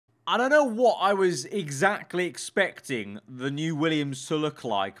I don't know what I was exactly expecting the new Williams to look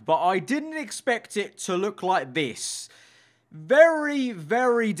like, but I didn't expect it to look like this. Very,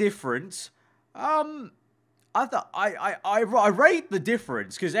 very different. I rate the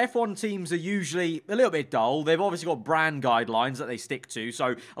difference, because F1 teams are usually a little bit dull. They've obviously got brand guidelines that they stick to,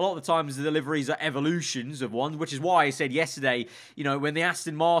 so a lot of the times the liveries are evolutions of ones, which is why I said yesterday, you know, when the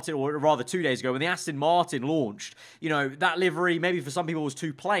Aston Martin, or rather 2 days ago, when the Aston Martin launched, you know, that livery maybe for some people was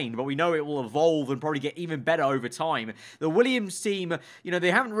too plain, but we know it will evolve and probably get even better over time. The Williams team, you know,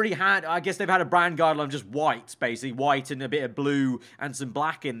 they haven't really had, I guess they've had a brand guideline just white, basically, white and a bit of blue and some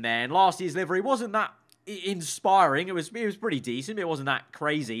black in there, and last year's livery wasn't that inspiring. It was pretty decent, but it wasn't that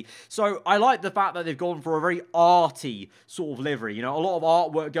crazy. So I like the fact that they've gone for a very arty sort of livery. You know, a lot of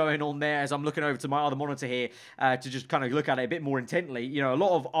artwork going on there as I'm looking over to my other monitor here to just kind of look at it a bit more intently. You know, a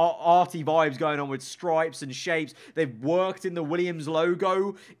lot of arty vibes going on with stripes and shapes. They've worked in the Williams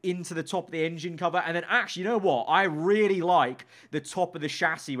logo into the top of the engine cover. And then actually, you know what? I really like the top of the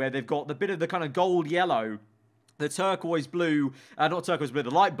chassis where they've got the bit of the kind of gold yellow, the turquoise blue, not turquoise blue, the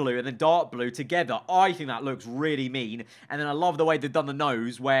light blue and then dark blue together. I think that looks really mean. And then I love the way they've done the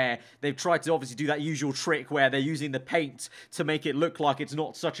nose, where they've tried to obviously do that usual trick where they're using the paint to make it look like it's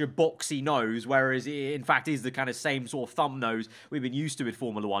not such a boxy nose, whereas it in fact is the kind of same sort of thumb nose we've been used to with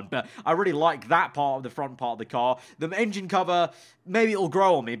Formula 1. But I really like that part of the front part of the car. The engine cover, maybe it'll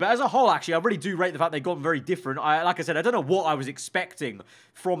grow on me, but as a whole, actually, I really do rate the fact they've gotten very different. Like I said, I don't know what I was expecting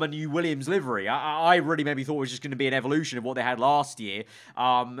from a new Williams livery. I really maybe thought it was just going to be an evolution of what they had last year.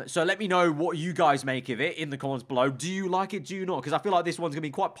 So let me know what you guys make of it in the comments below. Do you like it? Do you not? Because I feel like this one's going to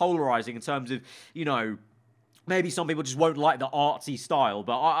be quite polarizing in terms of, you know, maybe some people just won't like the artsy style,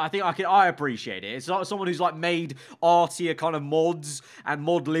 but I think I appreciate it. It's not someone who's like made artier kind of mods and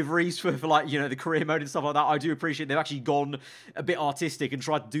mod liveries for like, you know, the career mode and stuff like that. I do appreciate they've actually gone a bit artistic and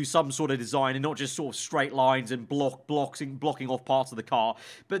tried to do some sort of design and not just sort of straight lines and blocking off parts of the car.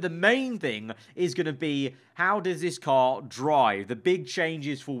 But the main thing is going to be, how does this car drive? The big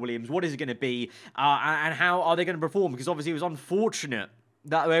changes for Williams, what is it going to be? And how are they going to perform? Because obviously it was unfortunate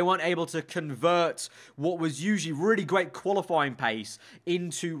that they weren't able to convert what was usually really great qualifying pace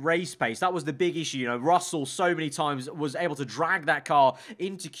into race pace. That was the big issue. You know, Russell so many times was able to drag that car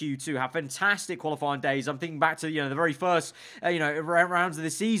into Q2, have fantastic qualifying days. I'm thinking back to, you know, the very first, you know, rounds of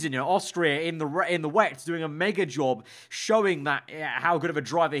the season. You know, Austria in the wet doing a mega job, showing that how good of a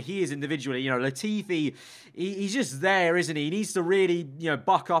driver he is individually. You know, Latifi, he's just there, isn't he? He needs to really, you know,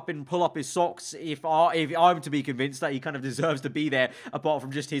 buck up and pull up his socks if I'm to be convinced that he kind of deserves to be there, apart from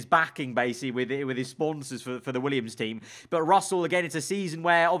just his backing, basically, with his sponsors for the Williams team. But Russell, again, it's a season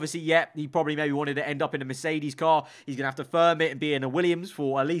where, obviously, yeah, he probably maybe wanted to end up in a Mercedes car. He's going to have to firm it and be in a Williams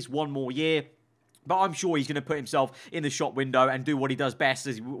for at least one more year. But I'm sure he's going to put himself in the shop window and do what he does best,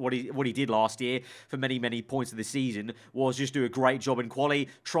 as what he did last year for many, many points of the season, was just do a great job in quali,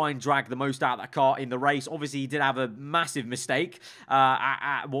 try and drag the most out of that car in the race. Obviously, he did have a massive mistake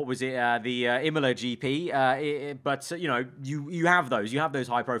at what was it, the Imola GP. But, you know, you have those. You have those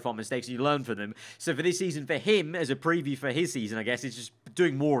high-profile mistakes and you learn from them. So for this season, for him, as a preview for his season, I guess, it's just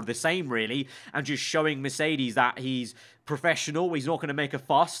doing more of the same, really, and just showing Mercedes that he's professional. He's not going to make a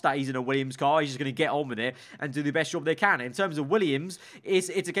fuss that he's in a Williams car. He's just going to get on with it and do the best job they can. In terms of Williams, it's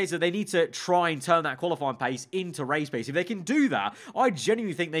a case of they need to try and turn that qualifying pace into race pace. If they can do that, I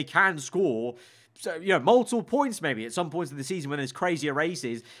genuinely think they can score, so, you know, multiple points maybe at some points of the season when there's crazier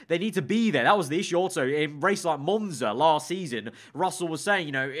races. They need to be there. That was the issue also in races like Monza last season. Russell was saying,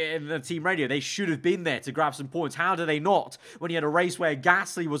 you know, in the team radio, they should have been there to grab some points. How do they not? When you had a race where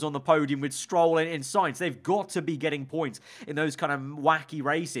Gasly was on the podium with Stroll and Sainz, they've got to be getting points in those kind of wacky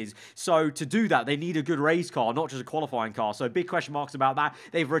races. So to do that, they need a good race car, not just a qualifying car. So big question marks about that.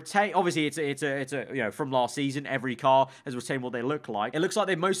 They've retained, obviously it's a you know, from last season, every car has retained what they look like. It looks like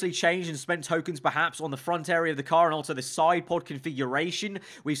they've mostly changed and spent tokens perhaps on the front area of the car and also the side pod configuration.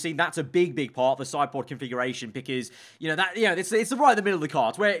 We've seen that's a big part of the side pod configuration, because, you know, that, you know, it's right in the middle of the car.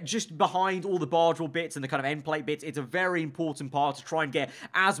 It's where just behind all the barge wall bits and the kind of end plate bits. It's a very important part to try and get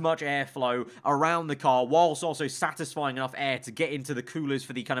as much airflow around the car whilst also satisfying enough air to get into the coolers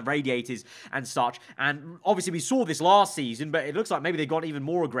for the kind of radiators and such. And obviously we saw this last season, but it looks like maybe they got even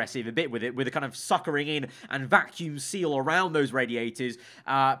more aggressive a bit with it, with the kind of suckering in and vacuum seal around those radiators,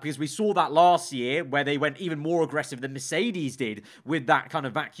 because we saw that last last year, where they went even more aggressive than Mercedes did with that kind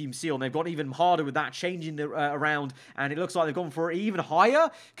of vacuum seal, and they've gone even harder with that, changing the around, and it looks like they've gone for an even higher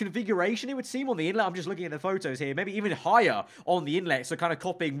configuration, it would seem, on the inlet. I'm just looking at the photos here, maybe even higher on the inlet, so kind of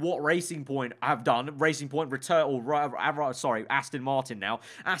copying what Racing Point have done. Racing Point Aston Martin now.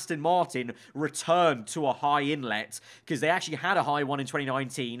 Aston Martin returned to a high inlet, because they actually had a high one in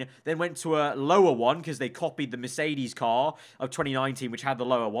 2019, then went to a lower one, because they copied the Mercedes car of 2019, which had the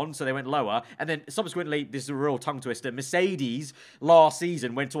lower one, so they went lower, and then subsequently, this is a real tongue twister, Mercedes last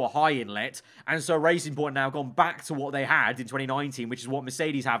season went to a high inlet, and so Racing Point now gone back to what they had in 2019, which is what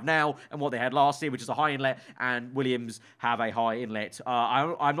Mercedes have now, and what they had last year, which is a high inlet, and Williams have a high inlet.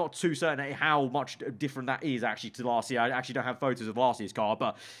 I'm not too certain how much different that is actually to last year. I actually don't have photos of last year's car,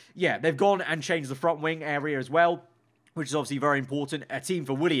 but yeah, they've gone and changed the front wing area as well, which is obviously very important. A team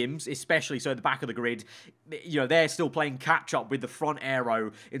for Williams, especially so at the back of the grid, you know, they're still playing catch-up with the front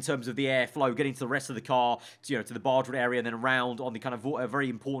aero in terms of the airflow, getting to the rest of the car, to the barge area, and then around on the kind of very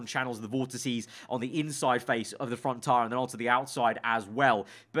important channels of the vortices on the inside face of the front tire, and then onto the outside as well.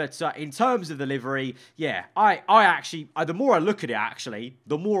 But in terms of the livery, yeah, I actually, the more I look at it, actually,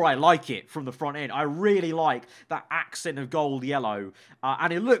 the more I like it from the front end. I really like that accent of gold yellow,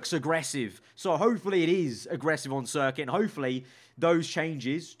 and it looks aggressive. So hopefully it is aggressive on circuit, and hopefully those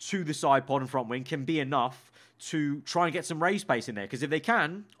changes to the side pod and front wing can be enough to try and get some race pace in there. Because if they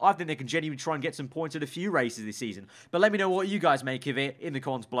can, I think they can genuinely try and get some points at a few races this season. But let me know what you guys make of it in the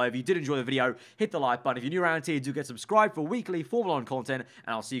comments below. If you did enjoy the video, hit the like button. If you're new around here, do get subscribed for weekly Formula 1 content.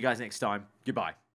 And I'll see you guys next time. Goodbye.